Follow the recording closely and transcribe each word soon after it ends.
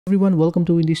Everyone, welcome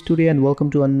to Indie Studio and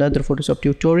welcome to another Photoshop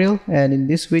tutorial. And in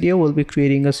this video we'll be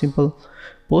creating a simple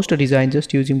poster design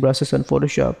just using brushes and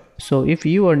Photoshop. So if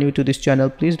you are new to this channel,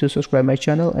 please do subscribe my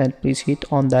channel and please hit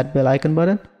on that bell icon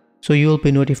button so you will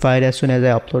be notified as soon as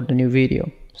I upload the new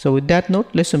video. So with that note,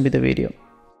 let's jump into the video.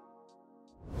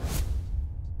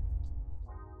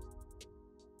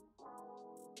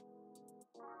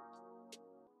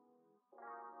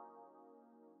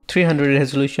 .300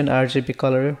 resolution RGB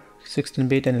color,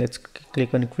 16-bit, and let's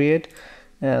click on create.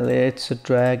 Let's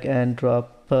drag and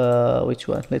drop which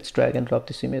one? Let's drag and drop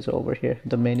this image over here,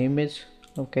 the main image.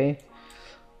 Okay,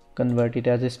 convert it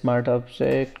as a smart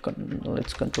object.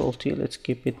 Let's Control T. Let's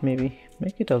keep it, maybe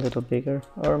make it a little bigger,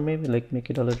 or maybe like make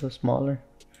it a little smaller.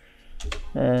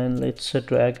 And let's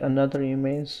drag another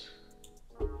image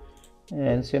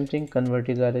and same thing, convert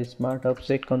it as a smart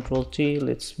object. Control T.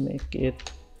 Let's make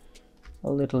it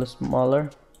a little smaller.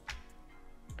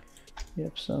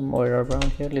 Yep, somewhere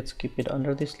around here. Let's keep it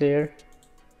under this layer.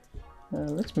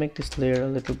 Let's make this layer a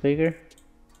little bigger,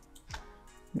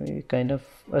 maybe kind of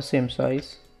a same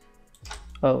size.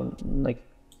 Oh, like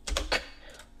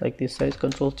this size.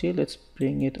 Control T. Let's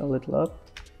bring it a little up.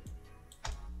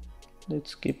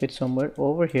 Let's keep it somewhere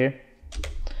over here,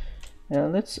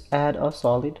 and let's add a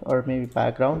solid or maybe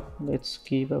background. Let's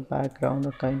give a background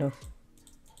a kind of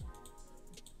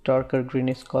darker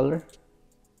greenish color.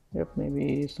 Yep,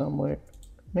 maybe somewhere,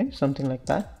 maybe something like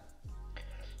that.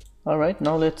 Alright,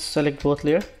 now let's select both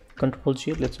layer. Control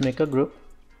G. Let's make a group,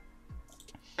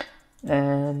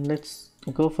 and let's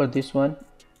go for this one,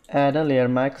 add a layer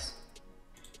max.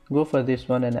 Go for this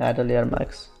one and add a layer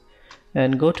max,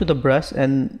 and go to the brush,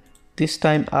 and this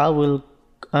time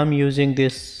I'm using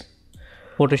this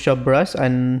Photoshop brush,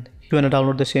 and if you want to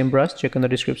download the same brush, check in the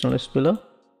description list below.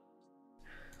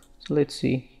 So let's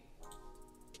see,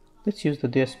 let's use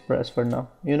this brush for now.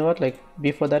 You know what, like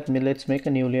before that, let's make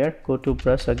a new layer. Go to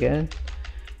brush again.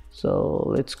 So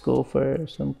let's go for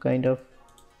some kind of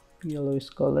yellowish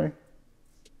color.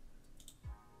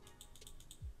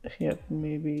 Yep,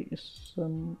 maybe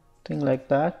something like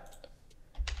that,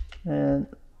 and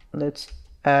let's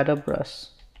add a brush.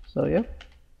 So yep,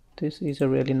 this is a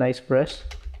really nice brush,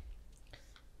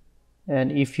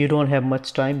 and if you don't have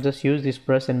much time, just use this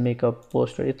brush and make a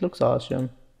poster. It looks awesome.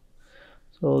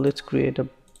 So let's create a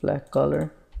black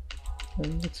color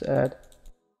and let's add.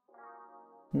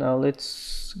 Now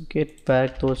let's get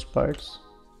back those parts.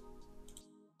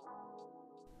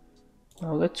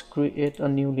 Now let's create a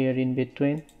new layer in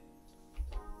between,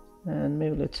 and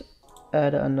maybe let's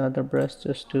add another brush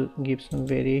just to give some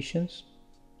variations.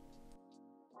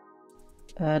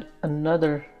 Add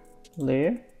another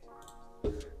layer,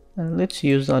 and let's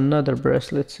use another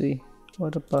brush. Let's see,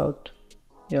 what about,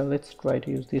 yeah, let's try to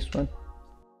use this one.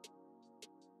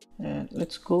 And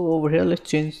let's go over here, let's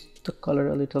change the color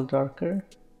a little darker.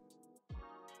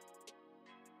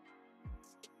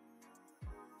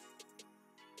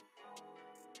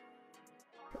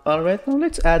 Alright, now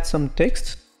let's add some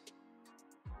text.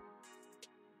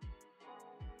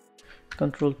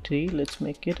 Control T. Let's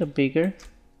make it a bigger.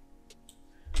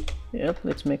 Yep,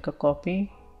 let's make a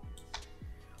copy.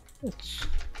 Let's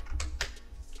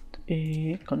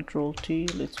Control T.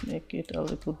 Let's make it a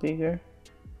little bigger.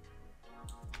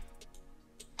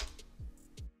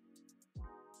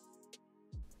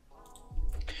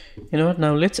 You know what,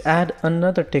 now let's add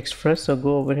another text first. So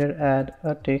go over here, add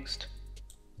a text.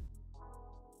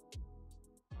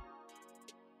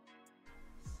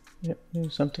 Yep, maybe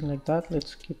something like that.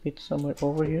 Let's keep it somewhere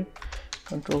over here.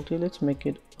 Control T. Let's make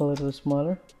it a little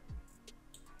smaller,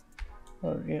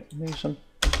 or yeah, maybe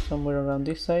somewhere around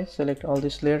this size. Select all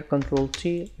this layer. Control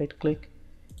T. Right click,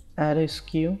 add a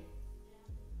skew.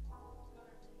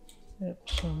 Yep,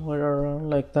 somewhere around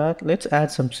like that. Let's add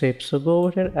some shapes. So go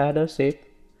over here, add a shape.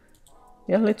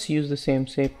 Yeah, let's use the same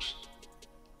shapes.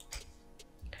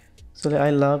 So I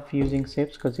love using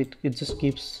shapes because it just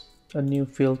gives a new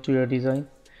feel to your design.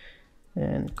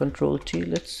 And Control T.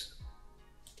 Let's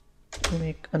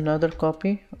make another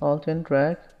copy. Alt and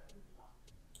drag.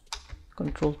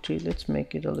 Control T. Let's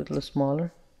make it a little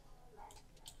smaller,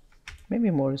 maybe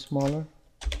more smaller.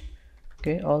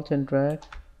 Okay, Alt and drag,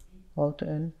 Alt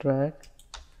and drag.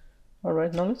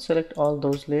 Alright, now let's select all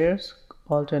those layers.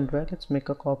 Alt and drag. Let's make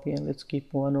a copy and let's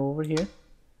keep one over here,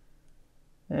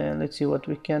 and let's see what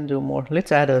we can do more.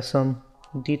 Let's add some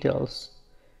details.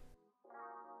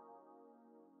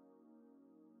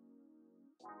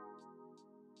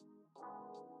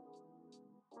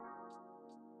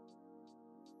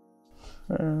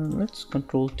 Let's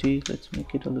Control T. Let's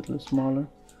make it a little smaller,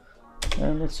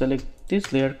 and let's select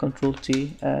this layer. Control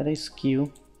T. Add a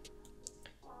skew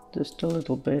just a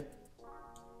little bit.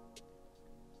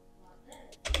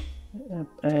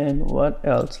 And what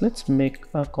else? Let's make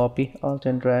a copy. Alt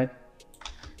and drag,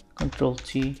 Control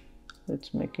T.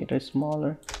 Let's make it a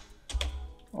smaller.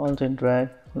 Alt and drag.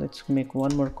 Let's make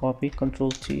one more copy.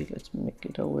 Control T. Let's make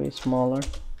it a way smaller.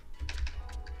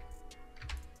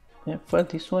 Yeah, for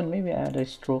this one, maybe add a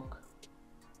stroke.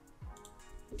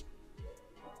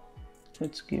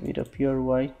 Let's give it a pure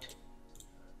white,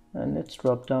 and let's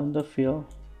drop down the fill.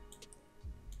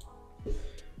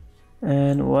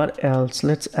 And what else?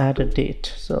 Let's add a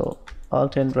date. So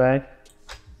Alt and drag,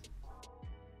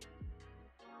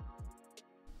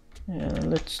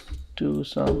 and let's do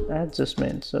some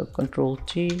adjustments. So Control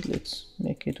T. Let's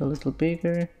make it a little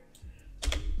bigger,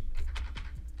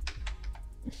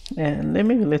 and then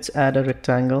maybe let's add a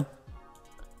rectangle,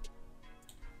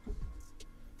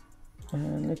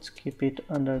 and let's keep it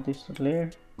under this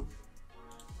layer.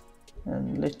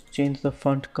 And let's change the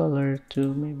font color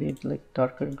to maybe like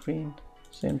darker green.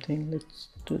 Same thing, let's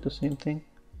do the same thing.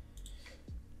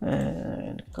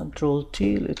 And Control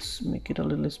T, let's make it a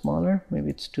little smaller. Maybe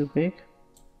it's too big.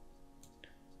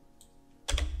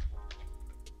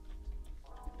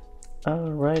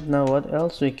 Alright, now what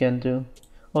else we can do?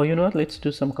 Oh, you know what? Let's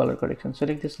do some color correction.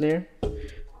 Select this layer,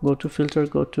 go to filter,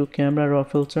 go to camera raw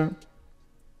filter,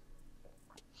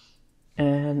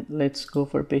 and let's go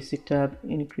for basic tab,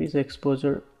 increase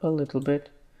exposure a little bit,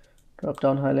 drop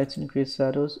down highlights, increase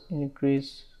shadows,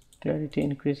 increase clarity,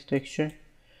 increase texture,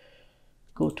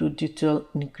 go to detail,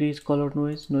 increase color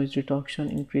noise, noise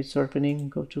reduction, increase sharpening,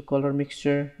 go to color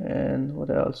mixture, and what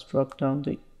else, drop down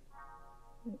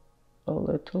a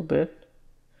little bit,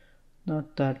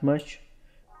 not that much.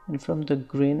 And from the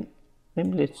green,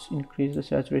 maybe let's increase the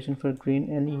saturation for green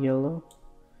and yellow,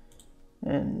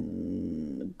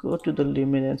 and go to the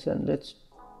luminance and let's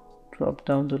drop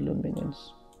down the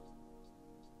luminance.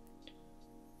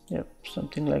 Yep,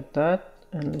 something like that,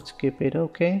 and let's keep it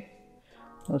okay.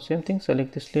 Now same thing,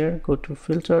 select this layer, go to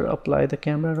filter, apply the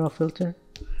camera raw filter.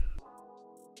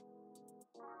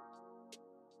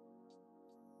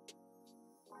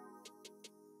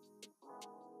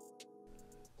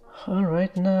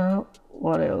 Alright, now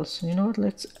what else? You know what,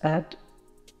 let's add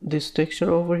this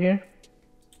texture over here.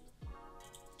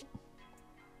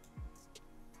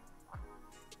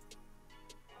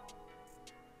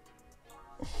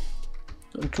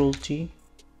 Control T,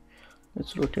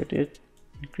 let's rotate it,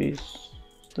 increase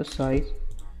the size,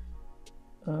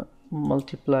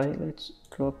 multiply, let's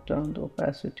drop down the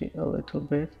opacity a little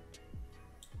bit.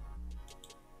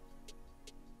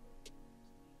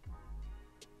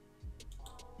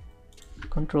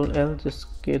 Control L,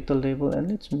 just get the label and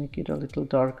let's make it a little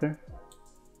darker.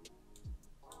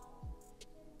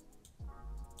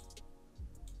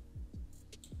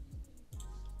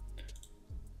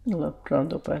 Drop down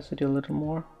the opacity a little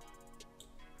more.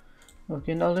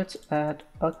 Okay, now let's add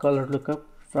a color lookup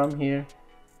from here.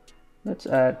 Let's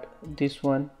add this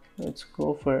one. Let's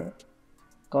go for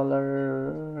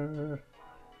color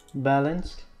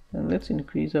balance and let's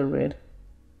increase our red.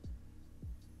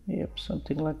 Yep,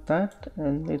 something like that.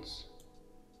 And let's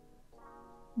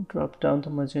drop down the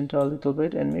magenta a little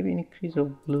bit and maybe increase the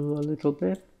blue a little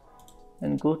bit,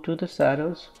 and go to the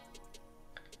shadows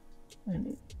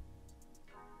and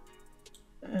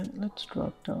let's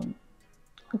drop down,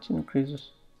 let's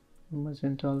increase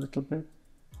magenta a little bit.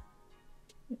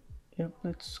 Yep,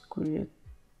 let's create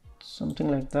something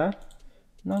like that.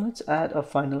 Now let's add a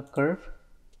final curve.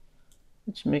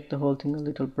 Let's make the whole thing a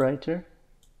little brighter,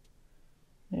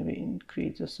 maybe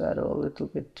increase the shadow a little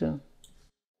bit too.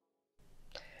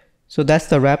 So that's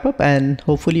the wrap up, and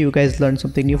hopefully you guys learned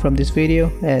something new from this video,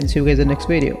 and see you guys in the next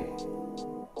video.